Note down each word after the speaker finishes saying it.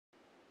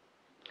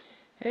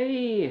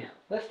Hey,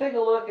 let's take a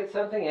look at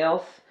something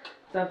else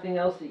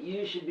that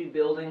you should be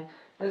building.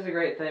 This is a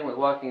great thing with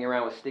walking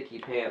around with sticky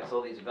pants.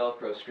 All these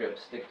Velcro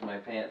strips stick to my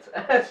pants.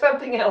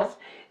 Something else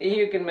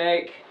you can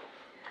make.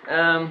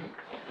 Um,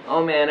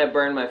 oh man, I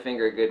burned my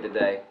finger good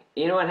today.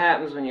 You know what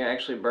happens when you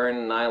actually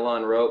burn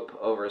nylon rope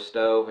over a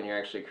stove when you're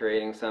actually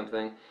creating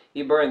something?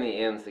 You burn the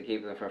ends to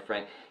keep them from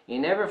fraying. You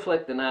never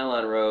flick the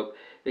nylon rope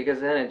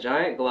because then a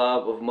giant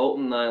glob of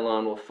molten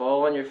nylon will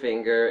fall on your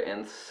finger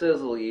and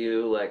sizzle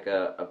you like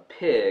a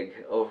pig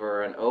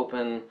over an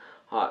open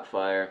hot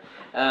fire.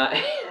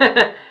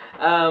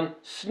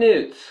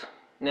 Snoots.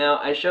 Now,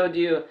 I showed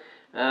you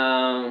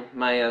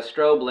my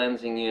strobe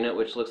lensing unit,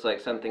 which looks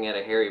like something out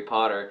of Harry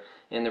Potter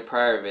in the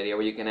prior video,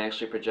 where you can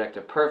actually project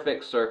a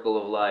perfect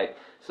circle of light.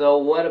 So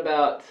what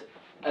about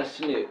a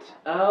snoot?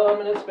 Oh,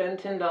 I'm going to spend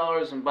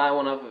 $10 and buy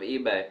one off of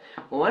eBay.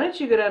 Well, why don't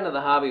you go down to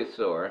the hobby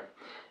store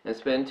and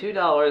spend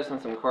 $2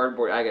 on some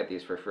cardboard. I got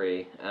these for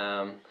free.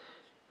 Go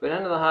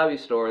down to the hobby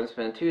store and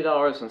spend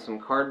 $2 on some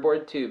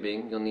cardboard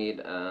tubing. You'll need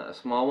a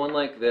small one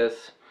like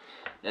this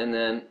and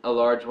then a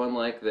large one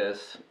like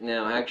this.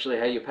 Now, actually,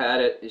 how you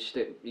pad it,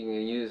 you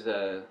can use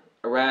a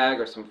rag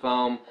or some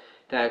foam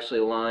to actually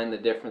line the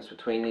difference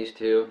between these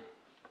two.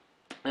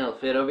 And it'll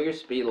fit over your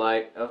speed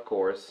light, of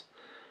course.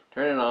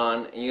 Turn it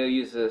on, and you'll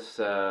use this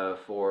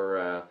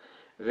for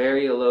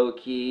very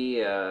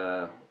low-key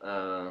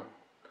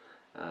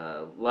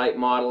light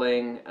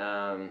modeling.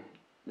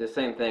 The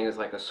same thing as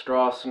like a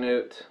straw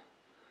snoot.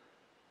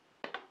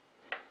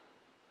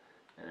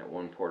 And at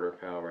 1/4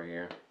 power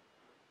here.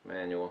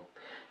 Manual.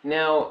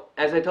 Now,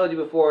 as I told you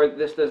before,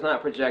 this does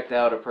not project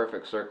out a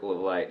perfect circle of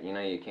light. You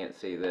know you can't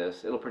see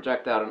this. It'll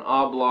project out an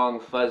oblong,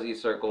 fuzzy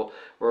circle,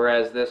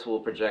 whereas this will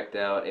project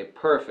out a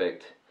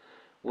perfect,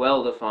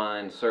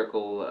 well-defined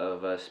circle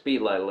of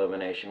speed light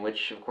illumination,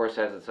 which of course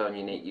has its own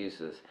unique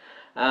uses.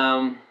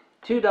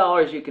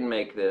 $2 you can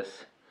make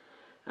this.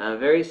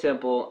 Very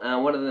simple.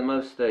 One of the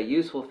most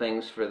useful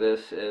things for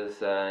this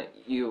is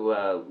you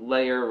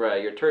layer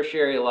your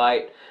tertiary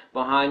light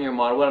behind your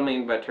model. What I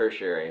mean by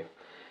tertiary: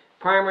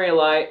 primary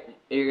light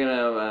you're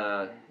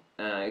going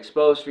to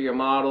expose for your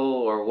model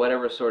or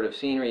whatever sort of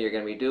scenery you're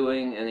going to be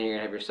doing, and then you're going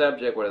to have your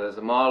subject, whether it's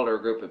a model or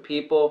a group of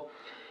people.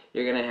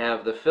 You're going to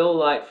have the fill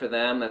light for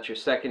them. That's your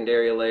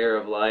secondary layer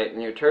of light,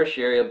 and your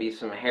tertiary will be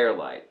some hair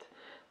light.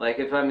 Like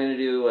if I'm going to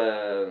do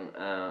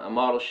a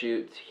model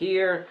shoot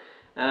here,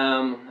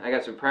 I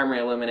got some primary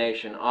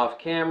illumination off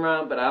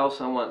camera, but I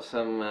also want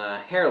some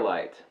hair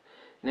light.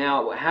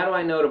 Now, how do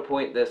I know to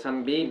point this?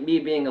 Me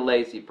being a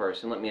lazy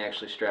person, let me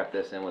actually strap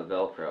this in with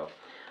Velcro.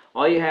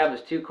 All you have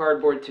is 2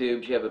 cardboard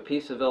tubes. You have a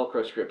piece of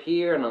Velcro strip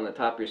here and on the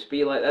top of your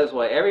speed light. That's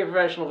why every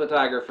professional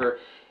photographer,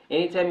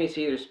 anytime you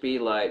see their speed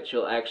lights,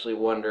 you'll actually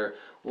wonder,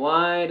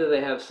 why do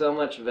they have so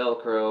much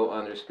Velcro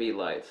on their speed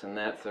lights? And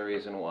that's the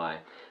reason why.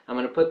 I'm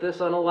going to put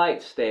this on a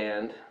light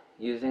stand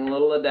using a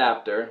little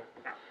adapter,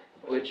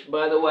 which,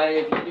 by the way,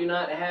 if you do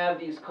not have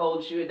these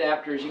cold shoe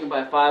adapters, you can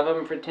buy 5 of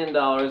them for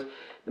 $10.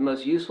 The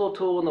most useful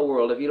tool in the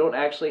world. If you don't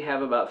actually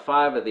have about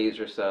 5 of these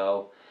or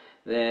so,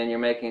 then you're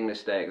making a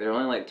mistake. They're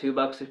only like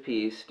 $2 a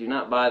piece. Do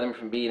not buy them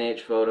from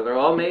B&H Photo. They're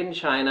all made in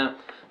China.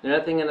 They're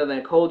nothing other than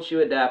a cold shoe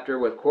adapter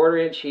with 1/4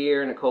 inch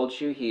here and a cold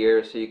shoe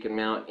here, so you can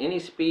mount any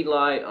speed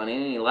light on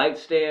any light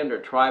stand or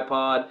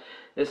tripod.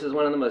 This is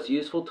one of the most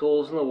useful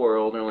tools in the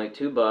world. They're only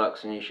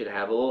 $2, and you should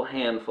have a little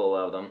handful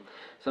of them.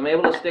 So I'm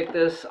able to stick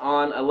this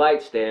on a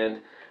light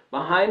stand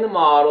behind the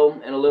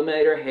model and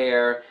illuminate her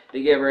hair to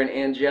give her an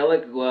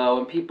angelic glow,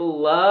 and people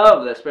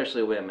love that,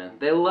 especially women.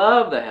 They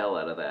love the hell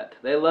out of that.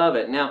 They love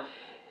it. Now,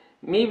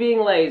 me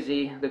being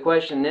lazy, the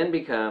question then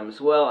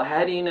becomes, well,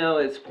 how do you know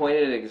it's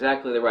pointed at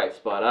exactly the right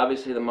spot?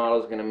 Obviously the model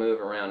is going to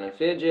move around and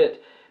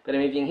fidget, but I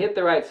mean, if you can hit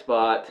the right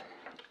spot,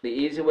 the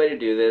easy way to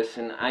do this,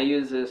 and I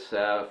use this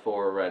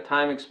for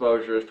time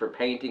exposures, for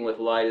painting with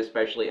light,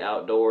 especially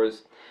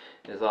outdoors,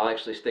 is I'll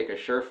actually stick a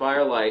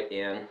surefire light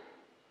in.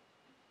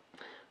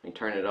 Let me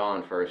turn it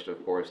on first,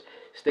 of course.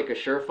 Stick a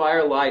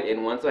surefire light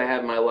in once I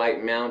have my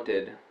light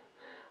mounted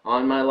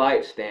on my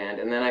light stand,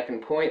 and then I can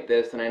point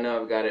this, and I know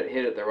I've got it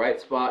hit at the right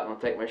spot, and I'll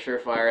take my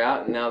surefire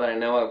out, and now that I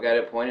know I've got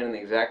it pointed in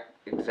the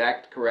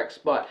exact correct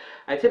spot.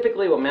 I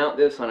typically will mount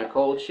this on a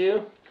cold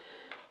shoe,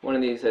 one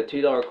of these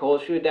 $2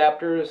 cold shoe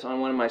adapters on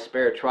one of my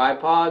spare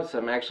tripods.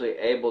 I'm actually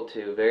able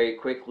to very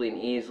quickly and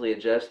easily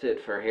adjust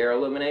it for hair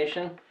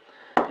illumination,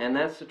 and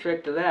that's the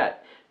trick to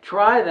that.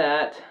 Try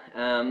that.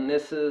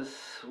 This is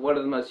one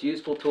of the most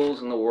useful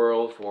tools in the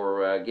world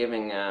for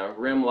giving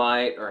rim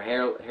light or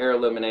hair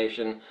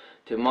illumination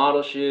to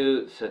model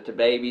shoots, to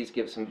babies,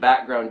 gives some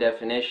background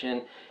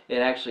definition. It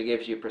actually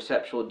gives you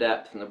perceptual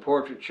depth in the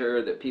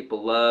portraiture that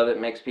people love. It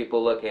makes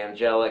people look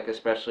angelic,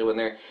 especially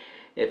when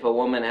if a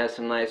woman has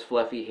some nice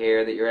fluffy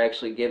hair, that you're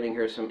actually giving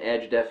her some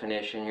edge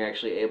definition. You're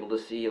actually able to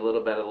see a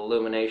little bit of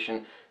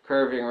illumination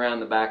curving around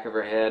the back of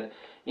her head.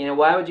 You know,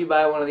 why would you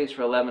buy one of these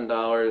for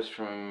 $11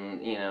 from,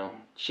 you know,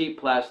 cheap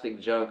plastic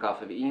junk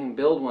off of it? You can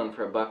build one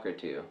for $1 or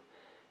 $2.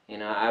 You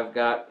know,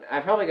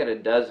 I've probably got a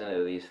dozen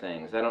of these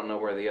things. I don't know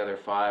where the other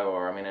 5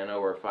 are. I mean, I know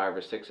where 5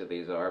 or 6 of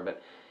these are,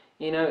 but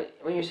You know,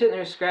 when you're sitting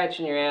there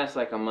scratching your ass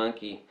like a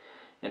monkey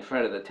in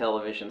front of the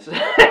television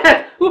set.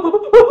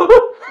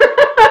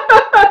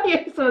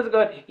 Someone's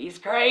going, he's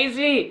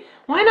crazy.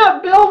 Why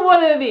not build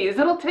one of these?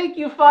 It'll take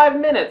you 5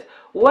 minutes.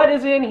 What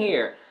is in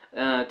here?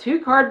 2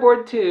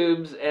 cardboard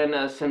tubes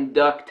and some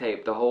duct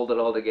tape to hold it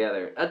all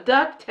together. A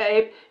duct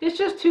tape? It's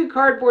just 2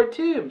 cardboard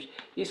tubes.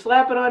 You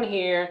slap it on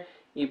here.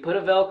 You put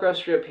a Velcro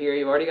strip here.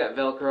 You've already got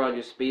Velcro on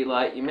your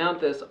Speedlight. You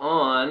mount this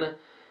on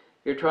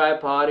your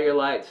tripod or your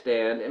light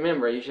stand. And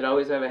remember, you should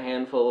always have a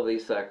handful of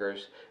these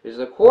suckers. There's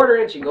a 1/4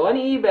 inch, you can go on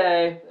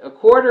eBay, a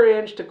 1/4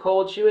 inch to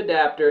cold shoe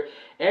adapter.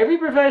 Every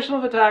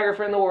professional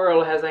photographer in the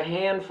world has a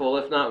handful,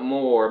 if not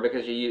more,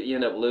 because you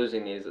end up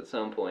losing these at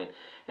some point.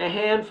 A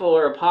handful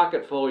or a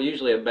pocketful, or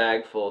usually a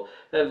bag full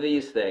of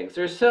these things.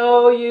 They're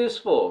so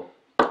useful.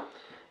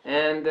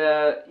 And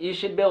you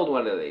should build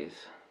one of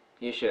these.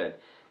 You should.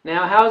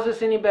 Now, how is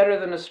this any better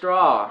than a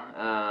straw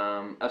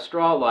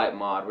light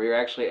mod, where you're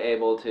actually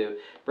able to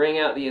bring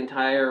out the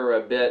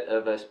entire bit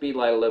of a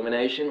Speedlight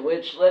illumination,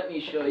 which, let me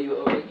show you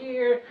over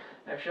here.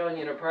 I've shown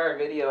you in a prior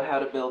video how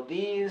to build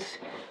these,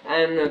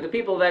 and the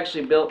people have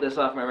actually built this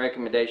off my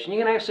recommendation. You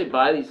can actually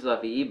buy these off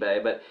of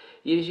eBay, but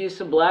you just use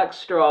some black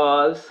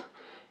straws,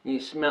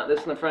 you mount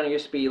this in the front of your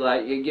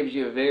Speedlight. It gives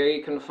you a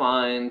very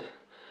confined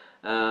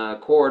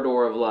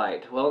corridor of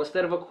light. Well,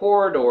 instead of a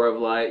corridor of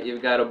light,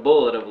 you've got a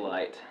bullet of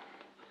light.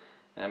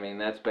 I mean,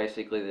 that's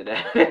basically the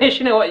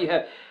definition of what you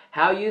have.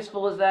 How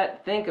useful is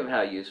that? Think of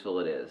how useful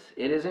it is.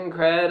 It is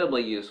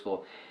incredibly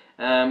useful.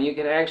 You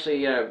can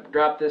actually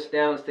drop this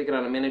down, stick it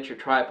on a miniature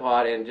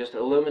tripod, and just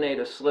illuminate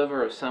a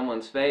sliver of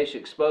someone's face. You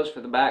expose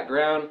for the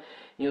background, and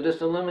you'll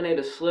just illuminate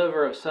a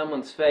sliver of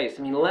someone's face.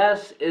 I mean,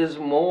 less is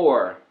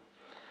more.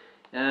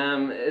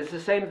 It's the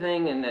same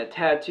thing in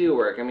tattoo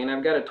work. I mean,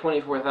 I've got a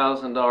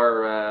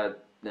 $24,000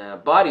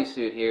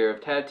 bodysuit here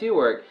of tattoo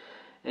work.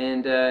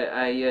 And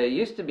I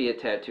used to be a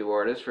tattoo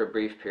artist for a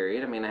brief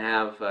period. I mean, I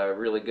have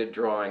really good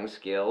drawing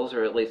skills,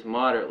 or at least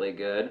moderately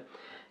good.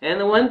 And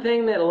the one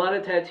thing that a lot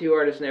of tattoo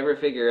artists never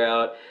figure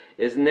out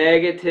is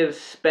negative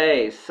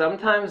space.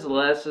 Sometimes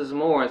less is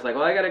more. It's like,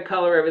 well, I got to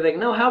color everything.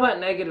 No, how about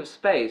negative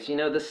space? You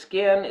know, the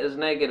skin is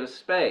negative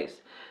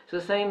space. It's the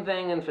same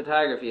thing in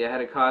photography. I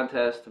had a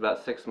contest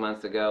about 6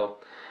 months ago,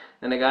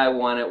 and the guy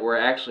won it where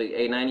actually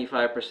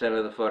 95%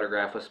 of the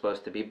photograph was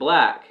supposed to be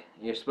black.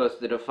 You're supposed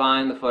to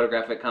define the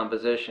photographic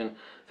composition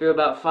through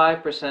about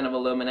 5% of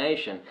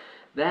illumination.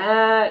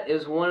 That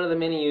is one of the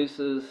many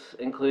uses,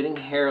 including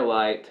hair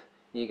light.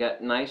 You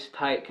got nice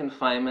tight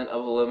confinement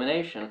of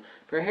illumination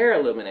for hair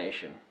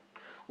illumination,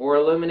 or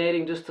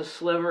illuminating just a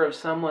sliver of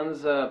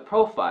someone's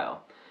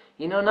profile.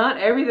 You know, not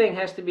everything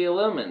has to be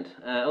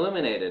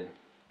illuminated.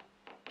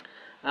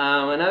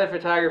 Another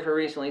photographer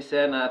recently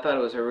said, and I thought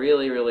it was a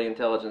really, really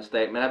intelligent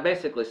statement. I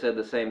basically said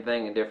the same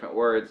thing in different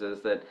words,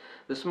 is that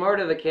the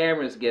smarter the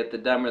cameras get, the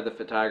dumber the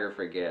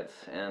photographer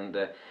gets.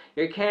 And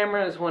your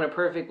cameras want to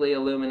perfectly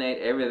illuminate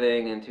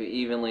everything into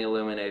evenly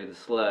illuminated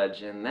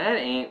sludge, and that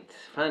ain't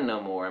fun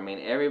no more. I mean,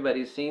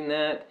 everybody's seen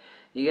that.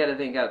 You got to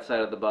think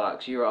outside of the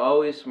box. You're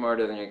always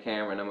smarter than your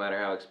camera, no matter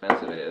how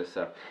expensive it is.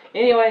 So,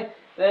 anyway,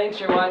 thanks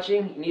for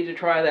watching. You need to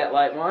try that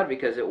light mod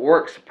because it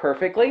works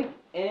perfectly.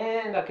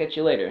 And I'll catch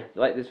you later. If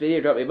you like this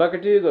video, drop me a buck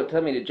or two. Go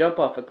tell me to jump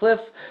off a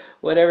cliff.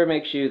 Whatever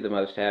makes you the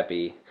most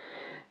happy.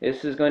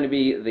 This is going to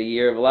be the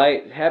year of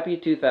light. Happy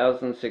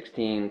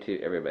 2016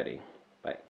 to everybody.